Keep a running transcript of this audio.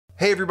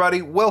Hey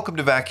everybody, welcome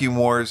to Vacuum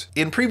Wars.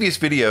 In previous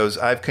videos,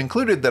 I've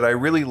concluded that I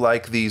really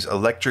like these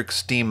electric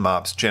steam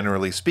mops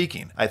generally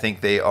speaking. I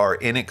think they are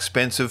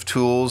inexpensive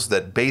tools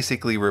that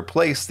basically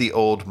replace the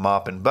old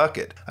mop and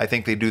bucket. I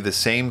think they do the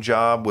same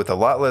job with a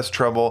lot less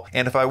trouble,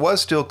 and if I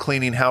was still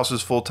cleaning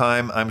houses full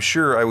time, I'm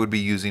sure I would be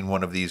using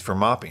one of these for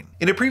mopping.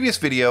 In a previous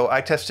video, I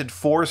tested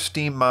 4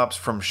 steam mops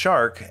from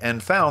Shark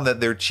and found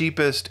that their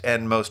cheapest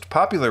and most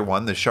popular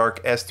one, the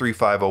Shark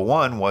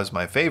S3501, was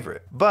my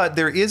favorite. But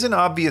there is an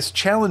obvious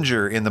challenger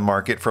in the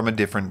market from a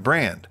different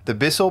brand. The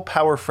Bissell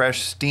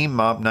PowerFresh Steam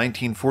Mop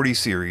 1940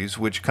 series,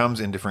 which comes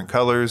in different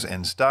colors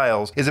and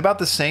styles, is about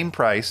the same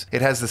price,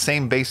 it has the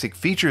same basic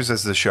features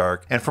as the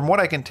Shark, and from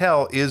what I can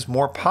tell is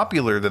more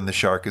popular than the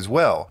Shark as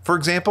well. For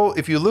example,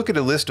 if you look at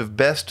a list of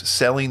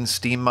best-selling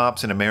steam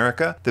mops in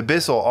America, the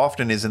Bissell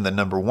often is in the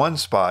 #1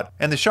 spot,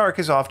 and the Shark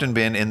has often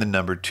been in the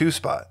 #2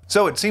 spot.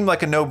 So it seemed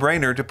like a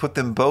no-brainer to put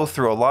them both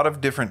through a lot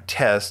of different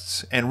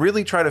tests and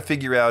really try to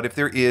figure out if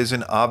there is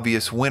an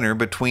obvious winner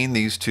between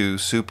these two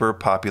super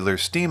popular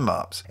steam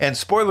mops. And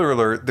spoiler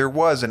alert, there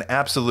was an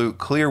absolute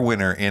clear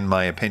winner in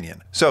my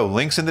opinion. So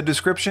links in the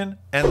description,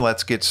 and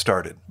let's get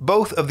started.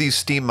 Both of these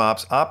steam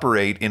mops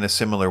operate in a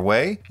similar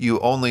way. You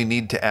only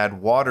need to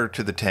add water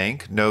to the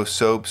tank. No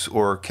soaps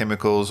or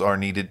chemicals are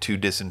needed to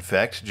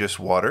disinfect, just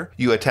water.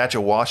 You attach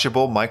a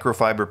washable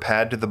microfiber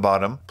pad to the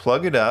bottom,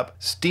 plug it up,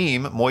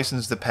 steam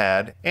moistens the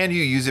pad, and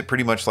you use it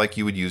pretty much like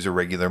you would use a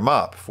regular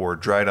mop for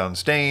dried on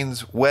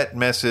stains, wet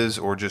messes,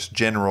 or just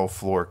general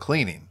floor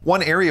cleaning.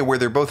 One area where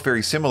they're both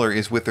very similar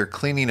is with their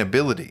cleaning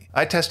ability.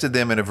 I tested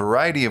them in a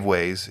variety of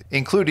ways,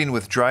 including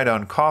with dried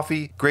on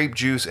coffee, grape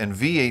juice, and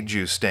V8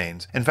 juice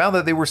stains, and found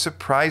that they were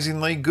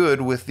surprisingly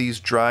good with these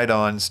dried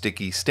on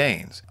sticky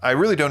stains. I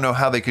really don't know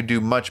how they could do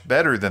much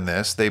better than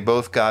this. They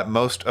both got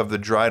most of the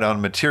dried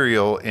on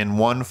material in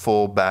one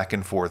full back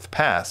and forth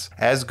pass,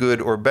 as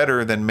good or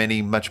better than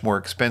many much more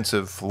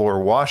expensive floor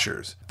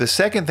washers. The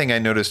second thing I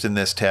noticed in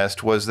this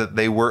test was that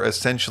they were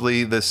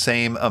essentially the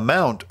same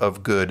amount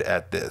of good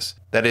at this.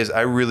 That is,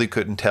 I really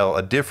couldn't tell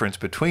a difference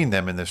between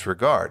them in this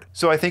regard.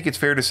 So I think it's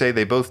fair to say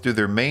they both do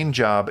their main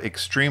job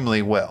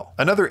extremely well.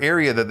 Another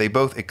area that they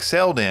both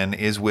excelled in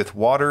is with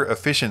water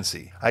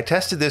efficiency. I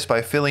tested this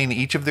by filling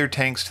each of their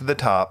tanks to the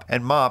top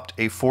and mopped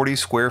a 40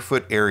 square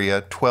foot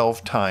area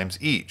 12 times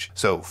each,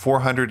 so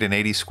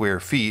 480 square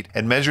feet,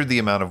 and measured the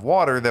amount of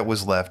water that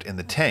was left in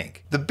the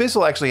tank. The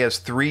Bissell actually has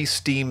 3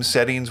 steam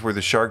settings where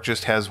the Shark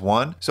just has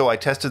one, so I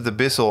tested the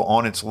Bissell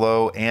on its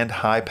low and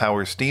high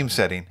power steam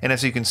setting, and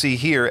as you can see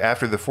here,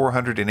 after the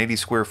 480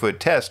 square foot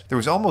test, there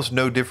was almost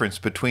no difference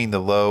between the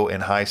low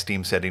and high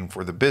steam setting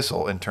for the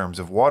Bissell in terms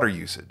of water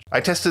usage.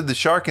 I tested the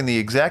Shark in the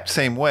exact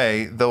same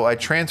way, though I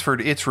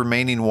transferred its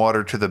remaining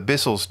water to the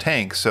Bissell's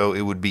tank so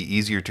it would be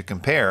easier to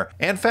compare,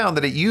 and found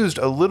that it used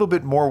a little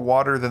bit more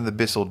water than the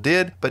Bissell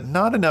did, but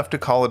not enough to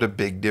call it a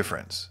big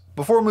difference.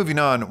 Before moving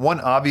on,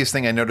 one obvious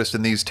thing I noticed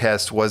in these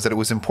tests was that it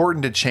was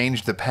important to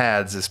change the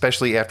pads,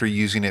 especially after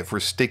using it for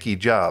sticky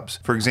jobs.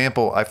 For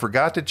example, I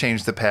forgot to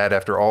change the pad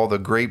after all the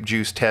grape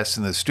juice tests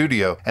in the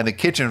studio, and the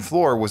kitchen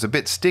floor was a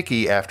bit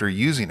sticky after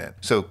using it.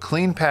 So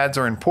clean pads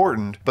are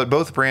important, but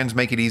both brands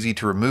make it easy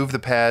to remove the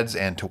pads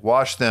and to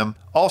wash them.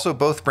 Also,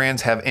 both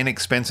brands have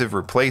inexpensive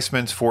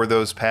replacements for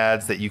those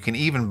pads that you can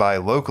even buy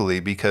locally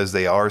because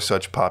they are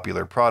such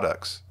popular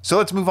products. So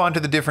let's move on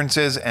to the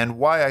differences and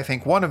why I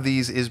think one of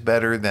these is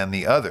better than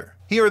the other.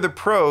 Here are the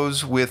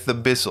pros with the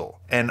Bissell.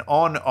 An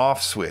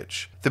on-off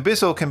switch. The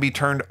Bissell can be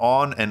turned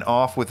on and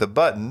off with a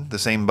button, the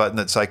same button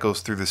that cycles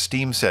through the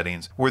steam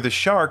settings, where the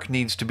Shark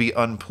needs to be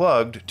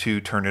unplugged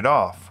to turn it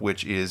off,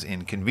 which is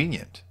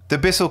inconvenient. The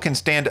Bissell can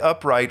stand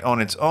upright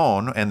on its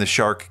own, and the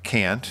Shark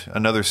can't,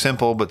 another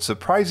simple but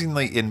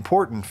surprisingly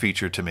important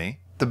feature to me.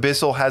 The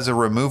Bissell has a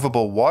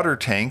removable water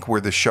tank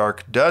where the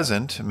Shark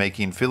doesn't,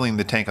 making filling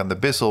the tank on the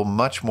Bissell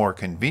much more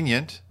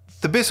convenient.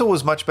 The Bissell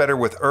was much better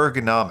with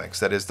ergonomics,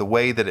 that is the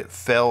way that it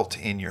felt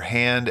in your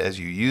hand as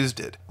you used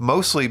it,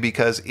 mostly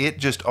because it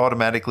just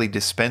automatically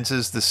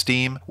dispenses the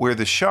steam, where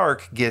the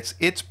Shark gets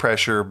its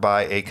pressure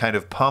by a kind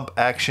of pump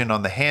action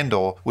on the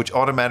handle, which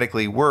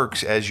automatically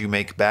works as you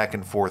make back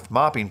and forth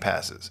mopping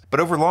passes. But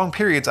over long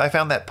periods, I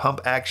found that pump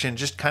action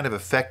just kind of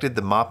affected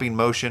the mopping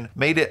motion,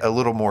 made it a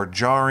little more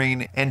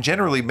jarring, and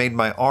generally made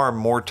my arm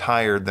more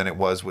tired than it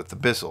was with the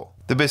Bissell.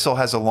 The Bissell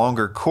has a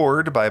longer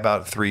cord by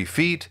about 3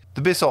 feet.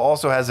 The Bissell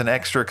also has an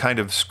extra kind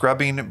of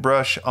scrubbing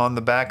brush on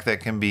the back that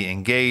can be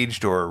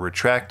engaged or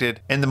retracted.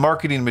 In the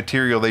marketing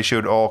material, they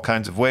showed all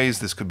kinds of ways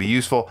this could be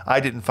useful.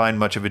 I didn't find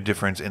much of a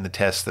difference in the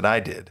tests that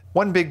I did.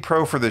 One big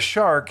pro for the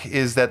Shark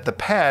is that the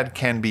pad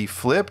can be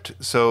flipped,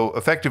 so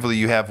effectively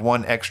you have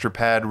one extra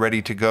pad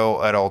ready to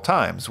go at all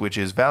times, which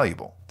is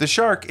valuable. The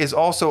Shark is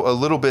also a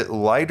little bit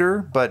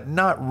lighter, but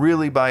not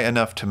really by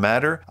enough to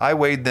matter. I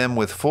weighed them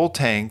with full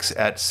tanks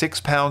at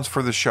 6 pounds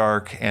for the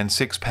Shark and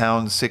 6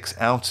 pounds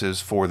 6 ounces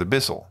for the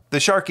Bissell.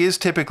 The Shark is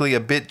typically a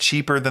bit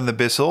cheaper than the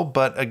Bissell,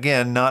 but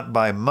again, not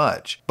by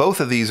much. Both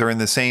of these are in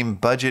the same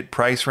budget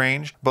price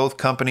range. Both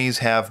companies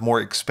have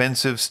more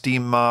expensive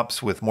steam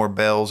mops with more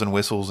bells and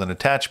whistles and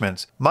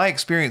attachments. My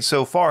experience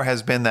so far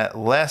has been that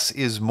less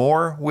is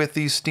more with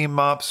these steam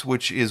mops,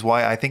 which is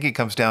why I think it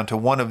comes down to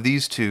one of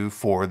these two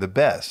for the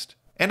best.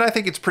 And I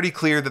think it's pretty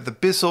clear that the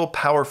Bissell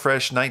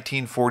PowerFresh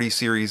 1940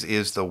 series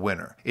is the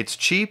winner. It's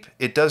cheap,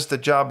 it does the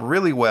job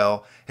really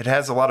well, it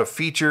has a lot of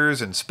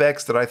features and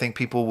specs that I think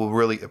people will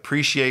really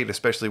appreciate,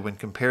 especially when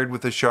compared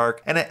with the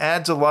Shark, and it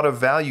adds a lot of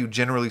value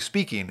generally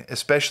speaking,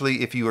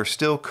 especially if you are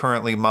still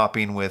currently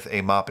mopping with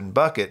a mop and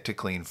bucket to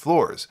clean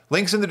floors.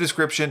 Links in the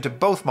description to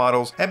both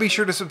models, and be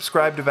sure to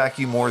subscribe to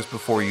Vacuum Wars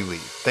before you leave.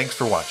 Thanks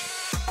for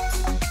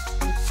watching.